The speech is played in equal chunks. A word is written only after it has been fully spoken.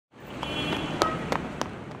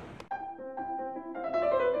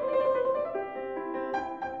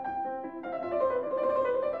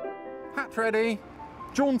Fat ready,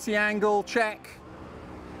 jaunty angle, check.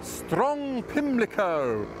 Strong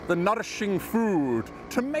Pimlico, the nourishing food,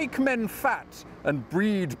 to make men fat and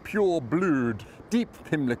breed pure blood. Deep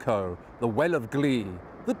Pimlico, the well of glee,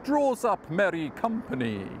 that draws up merry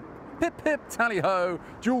company. Hip hip tally-ho,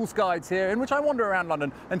 Joolz Guides here, in which I wander around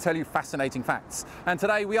London and tell you fascinating facts. And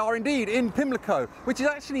today we are indeed in Pimlico, which is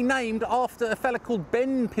actually named after a fella called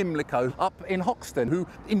Ben Pimlico up in Hoxton, who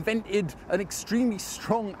invented an extremely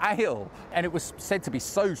strong ale. And it was said to be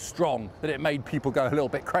so strong that it made people go a little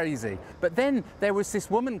bit crazy. But then there was this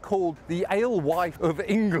woman called the Alewife of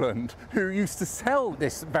England who used to sell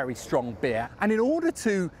this very strong beer. And in order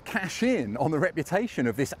to cash in on the reputation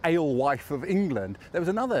of this Alewife of England, there was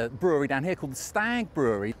another brewery down here called the Stag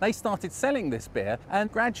Brewery. They started selling this beer, and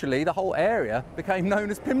gradually the whole area became known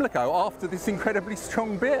as Pimlico after this incredibly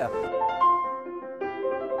strong beer.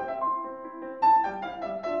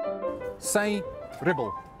 Say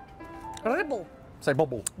ribble. Ribble. Say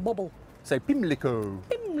bobble. Bobble. Say Pimlico.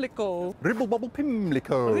 Pimlico. Ribble bobble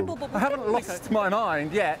Pimlico. Ribble bobble I haven't Pimlico. lost my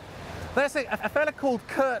mind yet. There's a fella called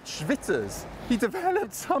Kurt Schwitters. He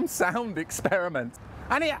developed some sound experiment,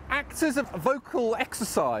 and it acts as a vocal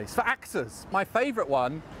exercise for actors. My favourite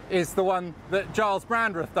one is the one that Giles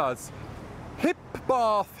Brandreth does. Hip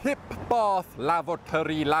bath,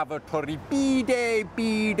 lavatory, lavatory, bidet,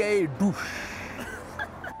 douche.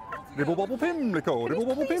 Ribble bobble Pimlico, ribble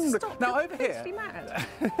bobble Pimlico. Now over here.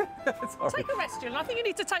 Take a rest, Jill. I think you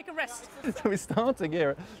need to take a rest. So we're starting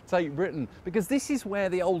here at Tate Britain because this is where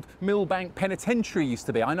the old Millbank Penitentiary used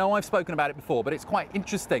to be. I know I've spoken about it before, but it's quite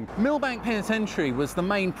interesting. Millbank Penitentiary was the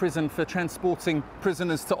main prison for transporting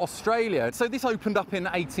prisoners to Australia. So this opened up in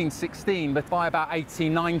 1816, but by about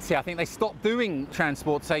 1890, I think they stopped doing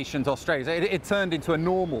transportation to Australia. So it turned into a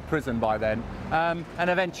normal prison by then, and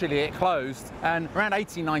eventually it closed. And around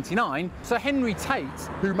 1899, Sir Henry Tate,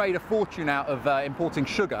 who made a fortune out of importing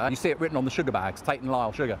sugar, you see it written on the sugar bags, Tate and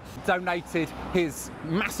Lyle sugar, donated his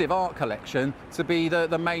massive art collection to be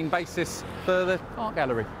the main basis for the art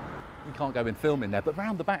gallery. You can't go and film in there, but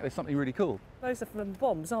round the back there's something really cool. Those are from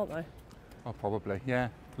bombs, aren't they? Oh, probably, yeah.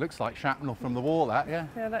 Looks like shrapnel from the war, that, yeah.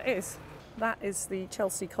 Yeah, that is. That is the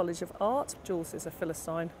Chelsea College of Art. Jules is a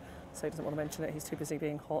Philistine, so he doesn't want to mention it. He's too busy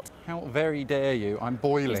being hot. How very dare you? I'm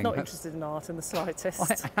boiling. He's not interested in art in the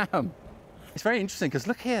slightest. I am. It's very interesting because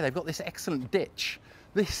look here, they've got this excellent ditch.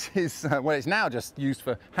 This is, well, it's now just used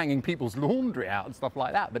for hanging people's laundry out and stuff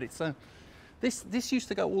like that, but it's this used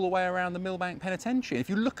to go all the way around the Millbank Penitentiary. If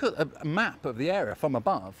you look at a map of the area from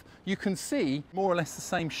above, you can see more or less the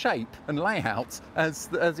same shape and layout as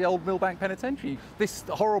the old Millbank Penitentiary. This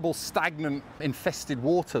horrible, stagnant, infested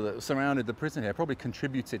water that surrounded the prison here probably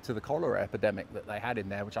contributed to the cholera epidemic that they had in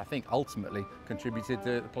there, which I think ultimately contributed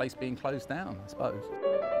to the place being closed down, I suppose.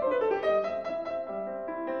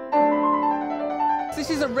 This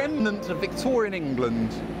is a remnant of Victorian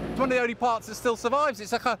England. It's one of the only parts that still survives.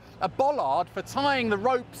 It's like a bollard for tying the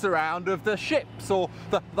ropes around of the ships, or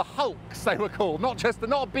the hulks they were called. Not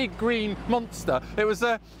a big green monster. It was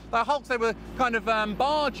the hulks. They were kind of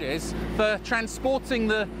barges for transporting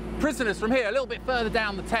the prisoners from here a little bit further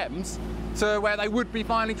down the Thames to where they would be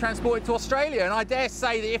finally transported to Australia. And I dare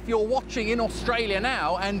say that if you're watching in Australia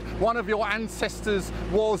now and one of your ancestors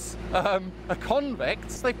was a convict,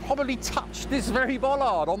 they probably touched this very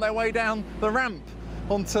bollard on their way down the ramp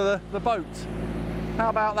onto the boat. How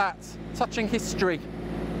about that? Touching history.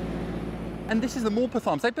 And this is the Morpeth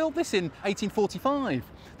Arms. They built this in 1845.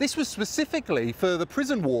 This was specifically for the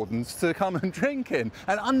prison wardens to come and drink in.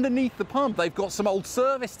 And underneath the pump, they've got some old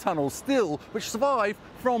service tunnels still, which survive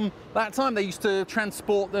from that time. They used to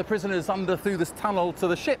transport the prisoners through this tunnel to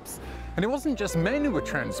the ships. And it wasn't just men who were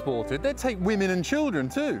transported, they'd take women and children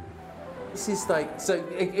too. This is like, so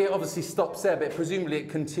it obviously stops there, but presumably it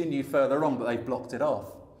continued further on, but they've blocked it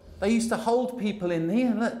off. They used to hold people in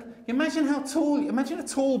here, look. Imagine a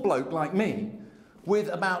tall bloke like me with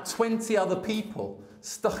about 20 other people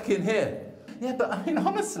stuck in here. Yeah, but I mean,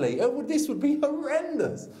 honestly, this would be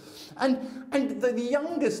horrendous. And the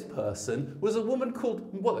youngest person was a woman called,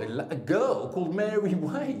 well, a girl called Mary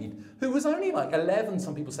Wade, who was only like 11,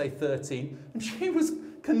 some people say 13, and she was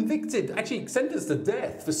convicted, actually sentenced to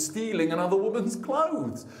death for stealing another woman's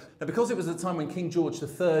clothes. Now, because it was a time when King George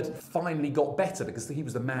III finally got better, because he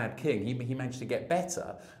was the mad king, he managed to get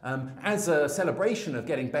better. As a celebration of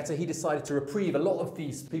getting better, he decided to reprieve a lot of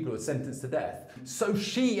these people who were sentenced to death. So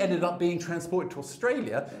she ended up being transported to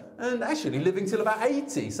Australia and actually living till about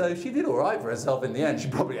 80. So she did all right for herself in the end. She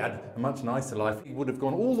probably had a much nicer life. He would have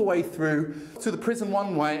gone all the way through to the prison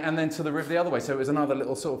one way and then to the river the other way. So it was another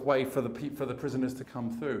little sort of way for the prisoners to come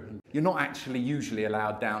come through. You're not actually usually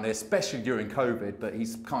allowed down here, especially during COVID, but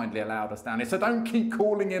he's kindly allowed us down here. So don't keep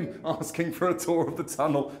calling him, asking for a tour of the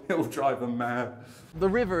tunnel. It'll drive them mad. The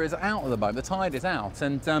river is out at the moment, the tide is out,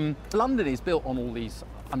 and London is built on all these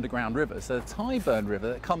underground rivers. So the Tyburn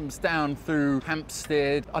River that comes down through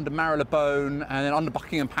Hampstead, under Marylebone, and then under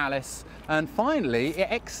Buckingham Palace, and finally it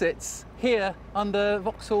exits here under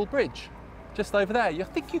Vauxhall Bridge, just over there. I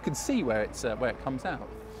think you can see where it comes out.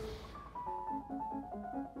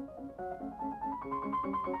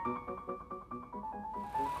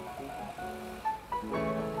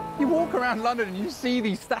 You walk around London and you see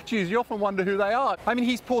these statues, you often wonder who they are. I mean,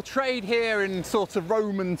 he's portrayed here in sort of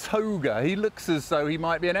Roman toga. He looks as though he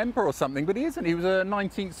might be an emperor or something, but he isn't. He was a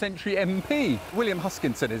 19th century MP. William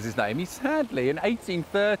Huskinson is his name. He sadly, in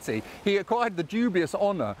 1830, he acquired the dubious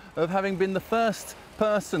honour of having been the first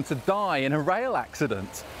person to die in a rail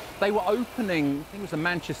accident. They were opening, I think it was the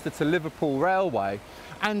Manchester to Liverpool Railway,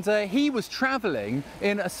 and he was travelling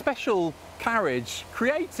in a special carriage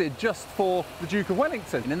created just for the Duke of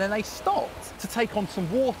Wellington, and then they stopped to take on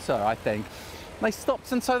some water, I think. They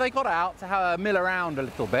stopped, and so they got out to have a mill around a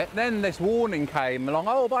little bit. Then this warning came along,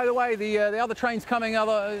 oh, by the way, the other train's coming,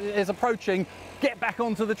 is approaching, get back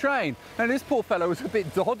onto the train. And this poor fellow was a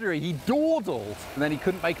bit doddery, he dawdled, and then he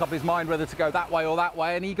couldn't make up his mind whether to go that way or that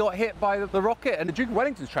way, and he got hit by the rocket, and the Duke of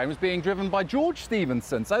Wellington's train was being driven by George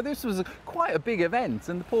Stephenson, so this was quite a big event,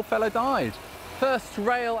 and the poor fellow died. First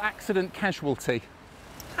rail accident casualty.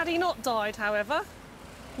 Had he not died, however,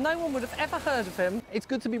 no one would have ever heard of him. It's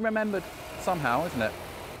good to be remembered somehow, isn't it?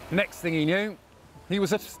 Next thing he knew, he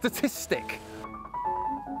was a statistic.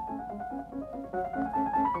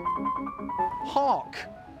 Hark!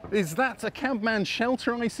 Is that a cabman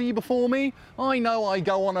shelter I see before me? I know I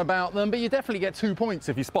go on about them, but you definitely get 2 points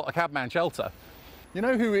if you spot a cabman shelter. You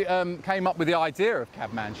know who came up with the idea of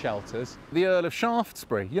cabman shelters? The Earl of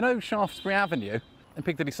Shaftesbury. You know Shaftesbury Avenue in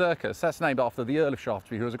Piccadilly Circus? That's named after the Earl of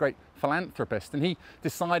Shaftesbury, who was a great philanthropist, and he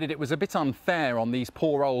decided it was a bit unfair on these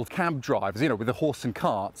poor old cab drivers, you know, with the horse and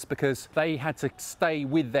carts, because they had to stay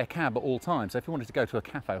with their cab at all times. So if you wanted to go to a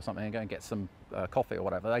cafe or something and go and get some coffee or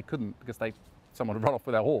whatever, they couldn't because someone would run off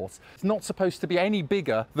with their horse. It's not supposed to be any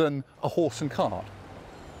bigger than a horse and cart.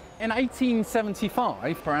 In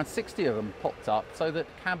 1875, around 60 of them popped up so that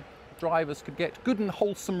cab drivers could get good and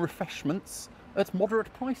wholesome refreshments at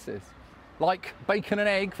moderate prices, like bacon and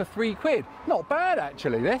egg for £3. Not bad,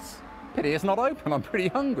 actually, this. Pity it's not open, I'm pretty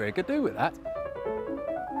hungry, I could do with that.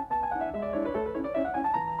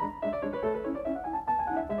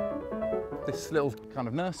 This little kind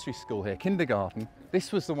of nursery school here, kindergarten,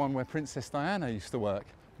 this was the one where Princess Diana used to work.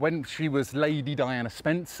 When she was Lady Diana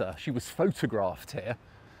Spencer, she was photographed here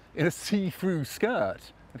in a see-through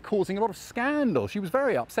skirt and causing a lot of scandal. She was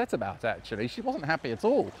very upset about it, actually. She wasn't happy at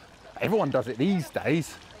all. Everyone does it these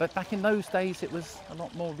days, but back in those days it was a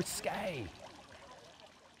lot more risque.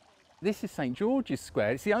 This is St George's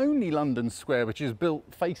Square. It's the only London square which is built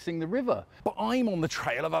facing the river. But I'm on the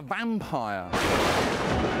trail of a vampire.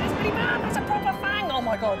 It's pretty bad, that's a proper fang! Oh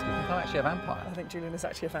my God. Do you think I'm actually a vampire? I think Julian is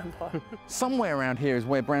actually a vampire. Somewhere around here is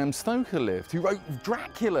where Bram Stoker lived, who wrote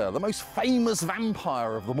Dracula, the most famous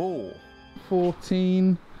vampire of them all.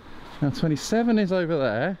 14, now 27 is over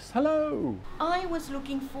there. Hello! I was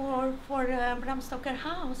looking for Bram Stoker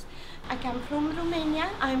house. I come from Romania.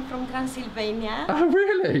 I'm from Transylvania. Oh,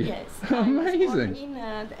 really? Yes. Amazing.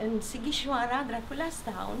 I was born in Sighișoara, Dracula's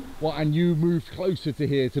town. What, and you moved closer to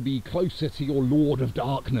here to be closer to your Lord of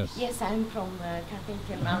Darkness? Yes, I'm from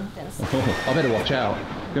Carpathian Mountains. Oh, I better watch out.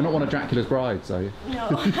 You're not one of Dracula's brides, are you? No,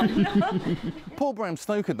 no. Poor Bram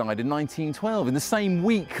Stoker died in 1912, in the same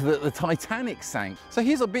week that the Titanic sank. So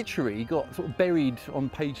his obituary got sort of buried on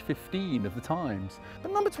page 15 of the Times.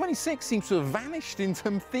 But number 26 seems to have vanished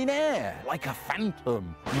into thin air, like a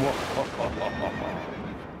phantom. Do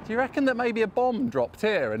you reckon that maybe a bomb dropped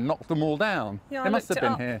here and knocked them all down? Yeah, it must have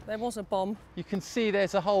been here. There was a bomb. You can see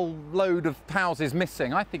there's a whole load of houses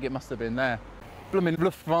missing. I think it must have been there. Blooming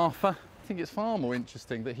Luftwaffe. I think it's far more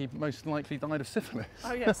interesting that he most likely died of syphilis.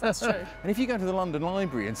 Oh yes, that's true. And if you go to the London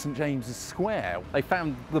Library in St James's Square, they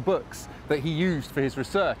found the books that he used for his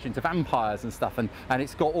research into vampires and stuff, and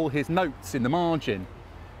it's got all his notes in the margin.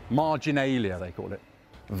 Marginalia, they call it.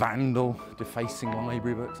 Vandal, defacing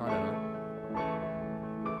library books, I don't know.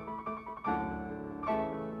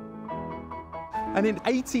 And in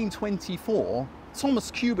 1824, Thomas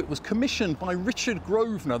Cubitt was commissioned by Richard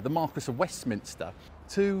Grosvenor, the Marquis of Westminster,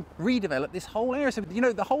 to redevelop this whole area. So, you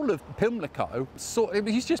know, the whole of Pimlico, it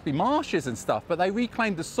used to just be marshes and stuff, but they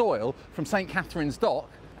reclaimed the soil from St Catherine's Dock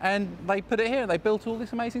and they put it here. They built all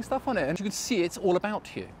this amazing stuff on it. And you can see it's all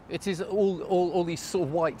about you. It is all these sort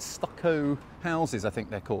of white stucco houses, I think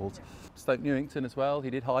they're called. Stoke Newington as well, he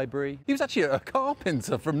did Highbury. He was actually a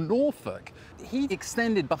carpenter from Norfolk. He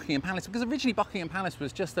extended Buckingham Palace because originally Buckingham Palace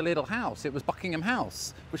was just a little house. It was Buckingham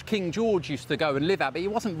House, which King George used to go and live at, but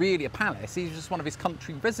it wasn't really a palace, he was just one of his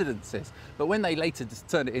country residences. But when they later just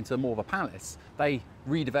turned it into more of a palace, they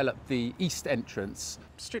redeveloped the east entrance.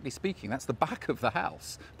 Strictly speaking, that's the back of the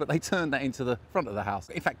house, but they turned that into the front of the house.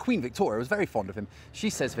 In fact, Queen Victoria was very fond of him.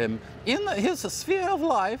 She says of him, in his sphere of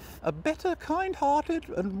life, a better kind-hearted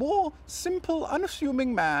and more simple,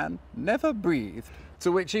 unassuming man never breathed.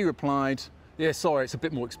 To which he replied, yeah, sorry, it's a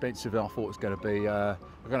bit more expensive than I thought it was going to be. We're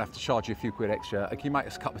going to have to charge you a few quid extra. Can you make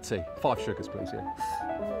us a cup of tea? 5 sugars, please, yeah.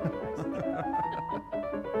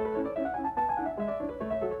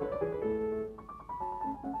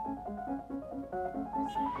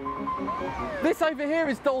 This over here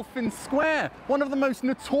is Dolphin Square, one of the most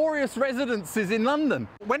notorious residences in London.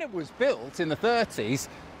 When it was built in the 30s,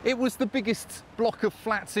 it was the biggest block of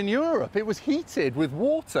flats in Europe. It was heated with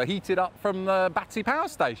water, heated up from the Battersea Power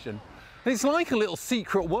Station. It's like a little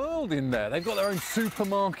secret world in there. They've got their own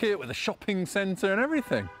supermarket with a shopping centre and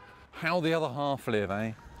everything. How the other half live,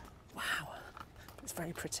 eh? Wow, it's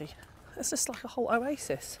very pretty. It's just like a whole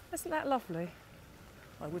oasis. Isn't that lovely?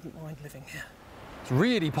 I wouldn't mind living here. It's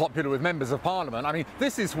really popular with members of Parliament. I mean,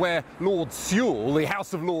 this is where Lord Sewell, the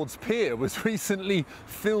House of Lords peer, was recently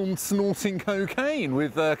filmed snorting cocaine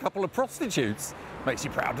with a couple of prostitutes. Makes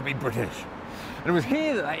you proud to be British. And it was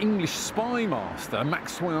here that English spy master,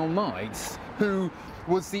 Maxwell Knight, who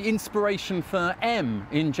was the inspiration for M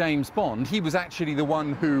in James Bond, he was actually the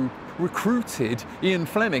one who recruited Ian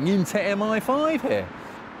Fleming into MI5 here.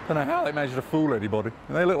 Don't know how they managed to fool anybody.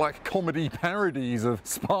 They look like comedy parodies of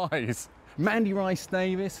spies. Mandy Rice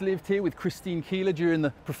Davis lived here with Christine Keeler during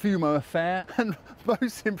the Profumo affair, and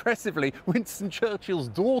most impressively, Winston Churchill's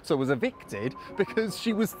daughter was evicted because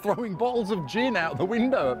she was throwing bottles of gin out the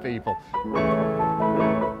window at people.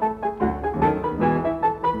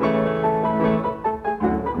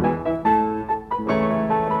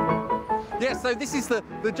 Yeah, so this is the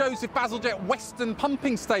Joseph Bazalgette Western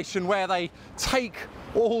pumping station where they take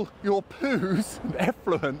all your poos and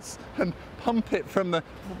effluents and pump it from the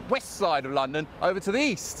west side of London over to the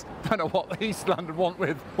east. Don't know what the East London want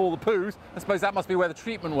with all the poos. I suppose that must be where the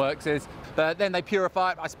treatment works is. Then they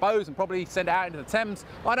purify it, I suppose, and probably send it out into the Thames.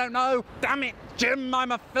 I don't know. Damn it, Jim,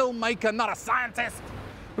 I'm a filmmaker, not a scientist.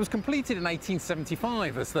 It was completed in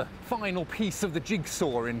 1875 as the final piece of the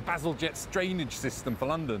jigsaw in Bazalgette's drainage system for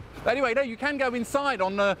London. But anyway, no, you can go inside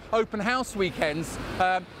on open house weekends.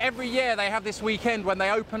 Every year they have this weekend when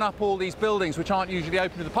they open up all these buildings which aren't usually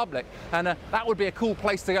open to the public, and that would be a cool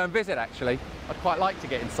place to go and visit, actually. I'd quite like to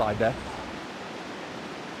get inside there.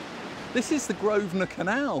 This is the Grosvenor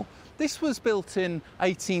Canal. This was built in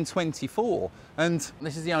 1824, and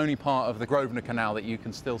this is the only part of the Grosvenor Canal that you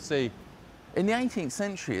can still see. In the 18th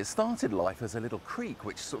century, it started life as a little creek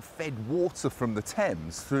which sort of fed water from the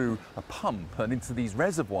Thames through a pump and into these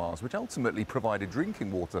reservoirs, which ultimately provided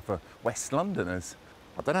drinking water for West Londoners.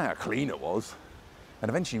 I don't know how clean it was. And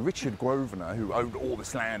eventually Richard Grosvenor, who owned all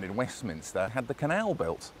this land in Westminster, had the canal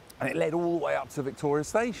built, and it led all the way up to Victoria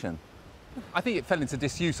Station. I think it fell into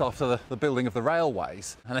disuse after the building of the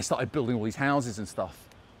railways, and they started building all these houses and stuff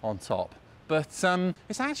on top. But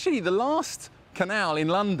it's actually the last canal in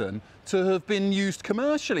London to have been used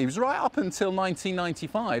commercially. It was right up until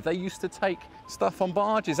 1995. They used to take stuff on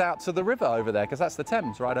barges out to the river over there, because that's the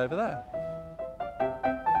Thames right over there.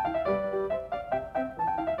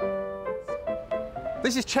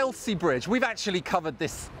 This is Chelsea Bridge. We've actually covered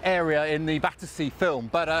this area in the Battersea film,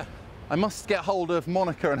 but I must get hold of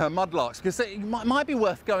Monica and her mudlarks, because it might be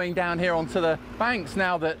worth going down here onto the banks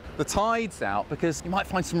now that the tide's out, because you might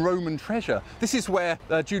find some Roman treasure. This is where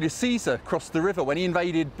Julius Caesar crossed the river when he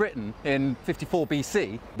invaded Britain in 54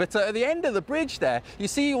 BC. But at the end of the bridge there, you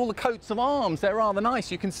see all the coats of arms. They're rather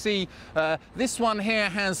nice. You can see this one here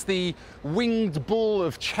has the winged bull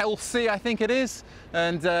of Chelsea, I think it is,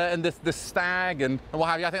 and the stag and what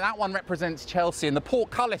have you. I think that one represents Chelsea, and the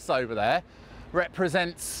portcullis over there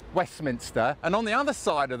represents Westminster, and on the other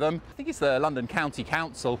side of them, I think it's the London County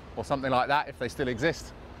Council or something like that, if they still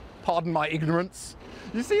exist. Pardon my ignorance.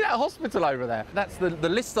 You see that hospital over there? That's the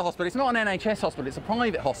Lister Hospital. It's not an NHS hospital, it's a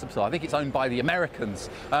private hospital. I think it's owned by the Americans.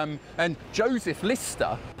 And Joseph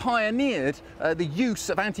Lister pioneered the use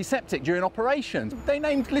of antiseptic during operations. They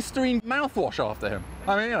named Listerine mouthwash after him.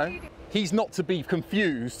 I mean, you know, he's not to be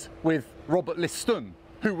confused with Robert Liston,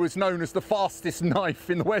 who was known as the fastest knife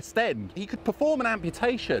in the West End. He could perform an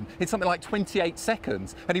amputation in something like 28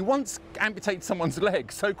 seconds, and he once amputated someone's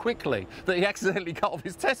leg so quickly that he accidentally cut off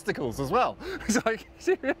his testicles as well. He's like,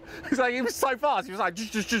 he was so fast, he was like,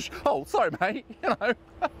 oh, sorry, mate, you know.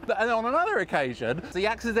 And on another occasion, he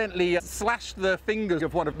accidentally slashed the fingers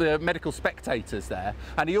of one of the medical spectators there,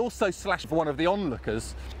 and he also slashed one of the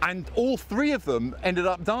onlookers, and all three of them ended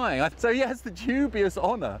up dying. So he has the dubious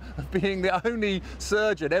honour of being the only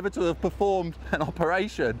surgeon ever to have performed an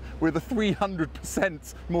operation with a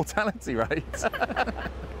 300% mortality rate.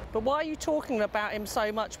 But why are you talking about him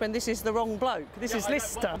so much when this is the wrong bloke? This is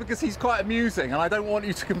Lister. Because he's quite amusing, and I don't want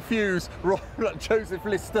you to confuse Joseph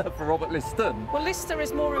Lister for Robert Liston. Well, Lister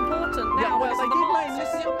is more important now. Yeah, well, because they of the did marsh. name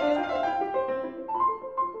Lister.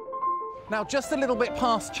 Now, just a little bit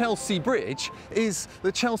past Chelsea Bridge is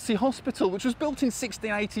the Chelsea Hospital, which was built in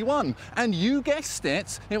 1681. And you guessed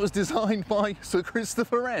it, it was designed by Sir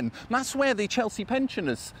Christopher Wren. And that's where the Chelsea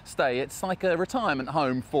pensioners stay. It's like a retirement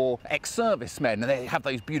home for ex-servicemen, and they have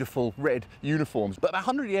those beautiful red uniforms. But about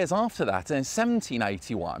 100 years after that, in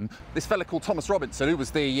 1781, this fella called Thomas Robinson, who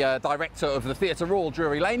was the director of the Theatre Royal,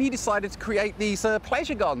 Drury Lane, he decided to create these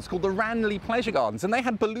pleasure gardens called the Ranelagh Pleasure Gardens, and they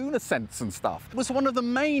had balloon ascents and stuff. It was one of the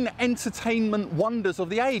main entertainment wonders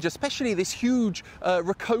of the age, especially this huge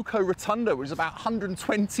Rococo rotunda, which was about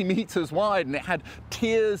 120 metres wide, and it had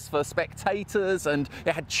tiers for spectators, and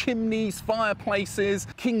it had chimneys, fireplaces.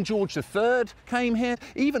 King George III came here.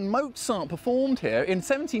 Even Mozart performed here in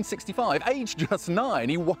 1765, aged just 9.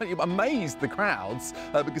 He amazed the crowds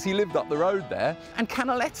because he lived up the road there. And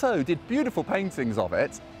Canaletto did beautiful paintings of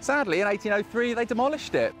it. Sadly, in 1803, they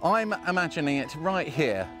demolished it. I'm imagining it right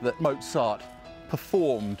here that Mozart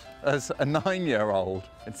performed as a 9-year-old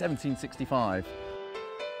in 1765.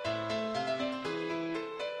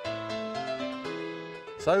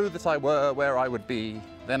 So that I were where I would be,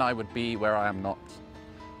 then I would be where I am not.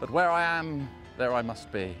 But where I am, there I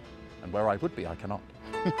must be, and where I would be, I cannot.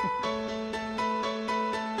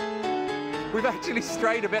 We've actually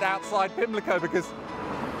strayed a bit outside Pimlico because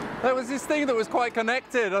there was this thing that was quite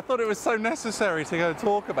connected. I thought it was so necessary to go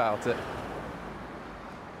talk about it.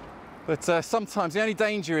 But sometimes the only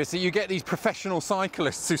danger is that you get these professional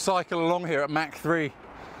cyclists who cycle along here at Mach 3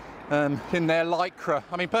 in their lycra.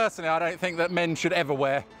 I mean, personally, I don't think that men should ever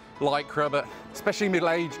wear lycra, but especially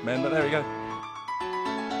middle-aged men, but there we go.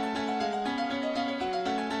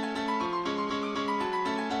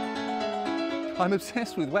 I'm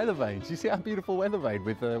obsessed with weather vanes. You see how beautiful weather vane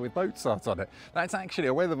with Mozart on it? That's actually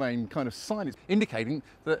a weather vane kind of sign. It's indicating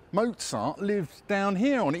that Mozart lived down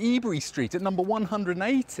here on Aubrey Street at number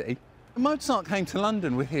 180. Mozart came to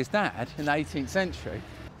London with his dad in the 18th century.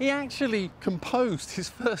 He actually composed his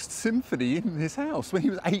first symphony in his house when he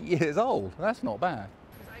was 8 years old. That's not bad.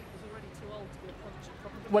 Because 8 was already too old to be a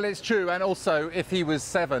prodigy. Well, it's true, and also if he was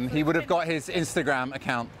 7, he would have got his Instagram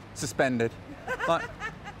account suspended. Like,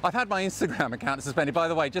 I've had my Instagram account suspended, by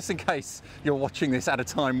the way, just in case you're watching this at a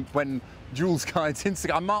time when Joolz Guides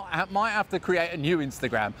Instagram. I might have to create a new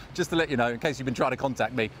Instagram, just to let you know, in case you've been trying to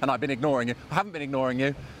contact me and I've been ignoring you. I haven't been ignoring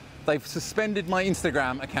you. They've suspended my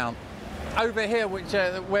Instagram account. Over here,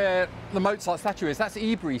 where the Mozart statue is, that's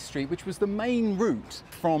Aubrey Street, which was the main route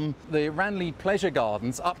from the Ranelagh Pleasure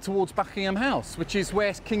Gardens up towards Buckingham House, which is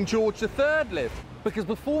where King George III lived. Because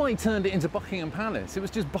before they turned it into Buckingham Palace, it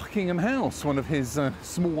was just Buckingham House, one of his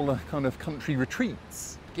smaller kind of country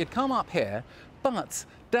retreats. You'd come up here, but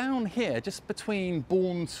down here, just between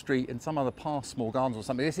Bourne Street and some other Passmore Gardens or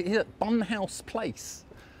something, this is at Bun House Place.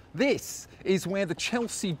 This is where the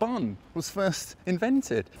Chelsea Bun was first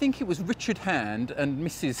invented. I think it was Richard Hand and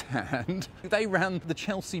Mrs. Hand. They ran the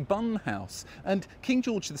Chelsea Bun House. And King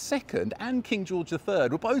George II and King George III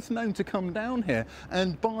were both known to come down here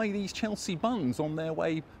and buy these Chelsea buns on their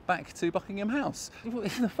way back to Buckingham House.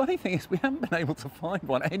 The funny thing is we haven't been able to find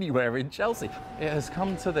one anywhere in Chelsea. It has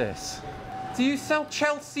come to this. Do you sell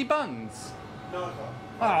Chelsea buns? No.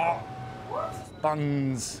 Oh. What?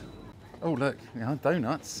 Buns. Oh, look, you know,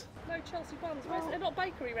 donuts. No Chelsea buns. There's not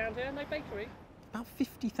bakery around here, no bakery. About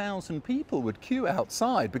 50,000 people would queue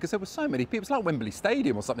outside because there were so many people. It's like Wembley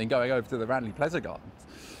Stadium or something going over to the Ranelagh Pleasure Gardens.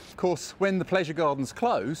 Of course, when the Pleasure Gardens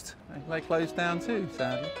closed, they closed down too,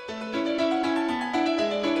 sadly.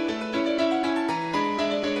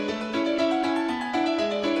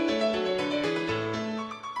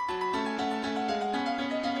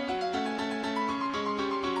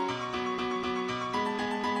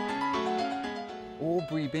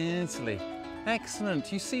 Aubrey Beardsley.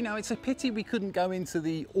 Excellent. You see, now it's a pity we couldn't go into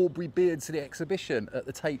the Aubrey Beardsley exhibition at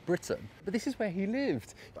the Tate Britain, but this is where he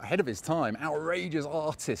lived. Ahead of his time, outrageous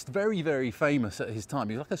artist, very, very famous at his time.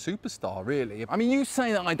 He was like a superstar, really. I mean, you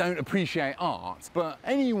say that I don't appreciate art, but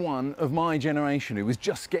anyone of my generation who was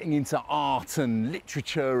just getting into art and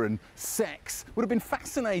literature and sex would have been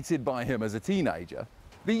fascinated by him as a teenager.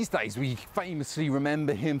 These days, we famously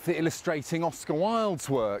remember him for illustrating Oscar Wilde's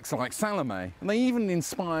works like Salome. And they even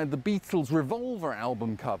inspired the Beatles' Revolver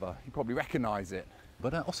album cover. You probably recognise it.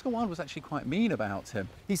 But Oscar Wilde was actually quite mean about him.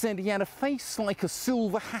 He said he had a face like a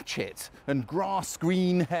silver hatchet and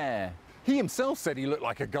grass-green hair. He himself said he looked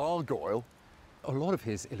like a gargoyle. A lot of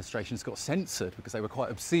his illustrations got censored because they were quite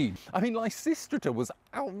obscene. I mean, Lysistrata was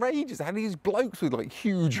outrageous. They had these blokes with like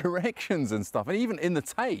huge erections and stuff. And even in the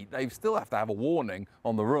Tate, they still have to have a warning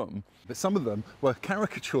on the room. But some of them were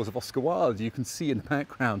caricatures of Oscar Wilde. You can see in the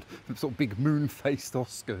background, sort of big moon-faced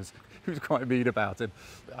Oscars. He was quite mean about him.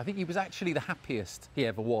 I think he was actually the happiest he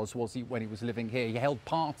ever was when he was living here. He held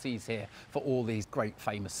parties here for all these great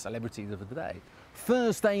famous celebrities of the day.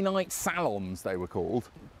 Thursday night salons, they were called.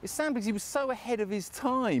 It's sad because he was so ahead of his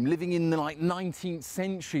time, living in the 19th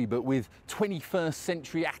century, but with 21st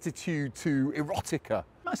century attitude to erotica.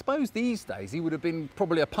 I suppose these days he would have been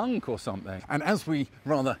probably a punk or something. And as we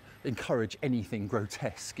rather encourage anything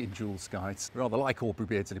grotesque in Joolz Guides, rather like Aubrey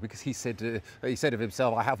Beardsley, because he said of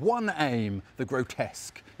himself, I have one aim, the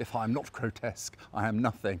grotesque. If I am not grotesque, I am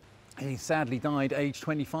nothing. He sadly died aged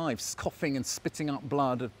 25, coughing and spitting up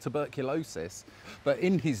blood of tuberculosis. But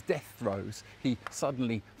in his death throes, he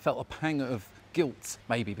suddenly felt a pang of guilt,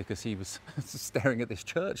 maybe because he was staring at this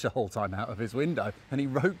church the whole time out of his window. And he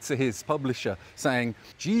wrote to his publisher saying,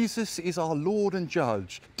 Jesus is our Lord and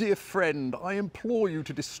Judge. Dear friend, I implore you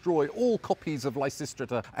to destroy all copies of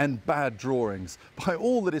Lysistrata and bad drawings. By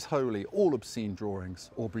all that is holy, all obscene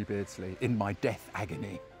drawings. Aubrey Beardsley, in my death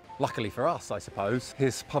agony. Luckily for us, I suppose,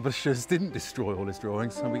 his publishers didn't destroy all his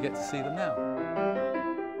drawings, and we get to see them now.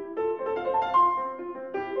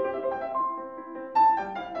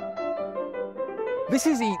 This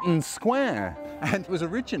is Eaton Square, and it was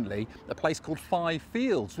originally a place called Five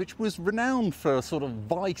Fields, which was renowned for sort of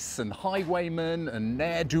vice and highwaymen and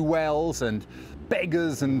ne'er-do-wells and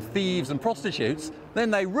beggars and thieves and prostitutes. Then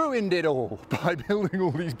they ruined it all by building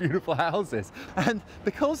all these beautiful houses. And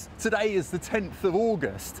because today is the 10th of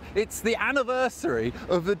August, it's the anniversary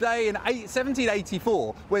of the day in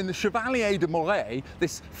 1784 when the Chevalier de Moray,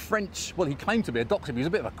 this French, well, he claimed to be a doctor, but he was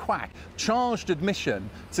a bit of a quack, charged admission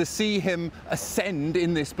to see him ascend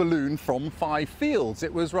in this balloon from Five Fields.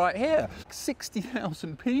 It was right here.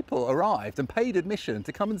 60,000 people arrived and paid admission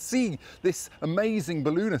to come and see this amazing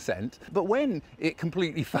balloon ascent. But when it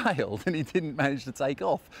completely failed and he didn't manage to take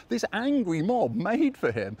off, this angry mob made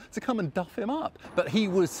for him to come and duff him up. But he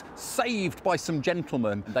was saved by some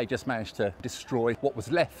gentlemen. They just managed to destroy what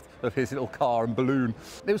was left of his little car and balloon.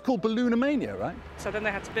 It was called Balloonomania, right? So then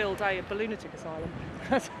they had to build a balloonatic asylum.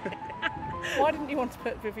 Why didn't you want to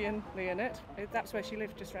put Vivienne Leigh in it? That's where she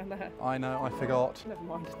lived, just around there. I know, I forgot. Never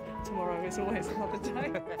mind. Tomorrow is always another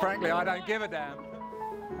day. Frankly, I don't give a damn.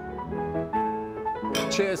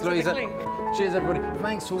 Cheers, Louisa. Cheers, everybody.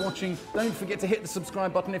 Thanks for watching. Don't forget to hit the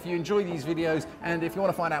subscribe button if you enjoy these videos. And if you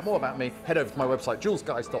want to find out more about me, head over to my website,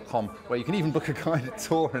 joolzguides.com, where you can even book a guided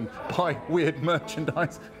tour and buy weird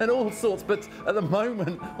merchandise and all sorts. But at the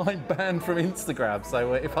moment, I'm banned from Instagram.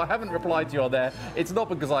 So if I haven't replied to you on there, it's not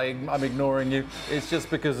because I'm ignoring you. It's just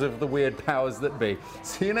because of the weird powers that be.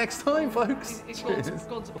 See you next time, folks. He's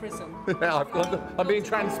gone to prison. Yeah, I'm being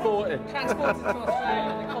transported. Transported to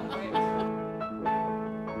Australia in a convict.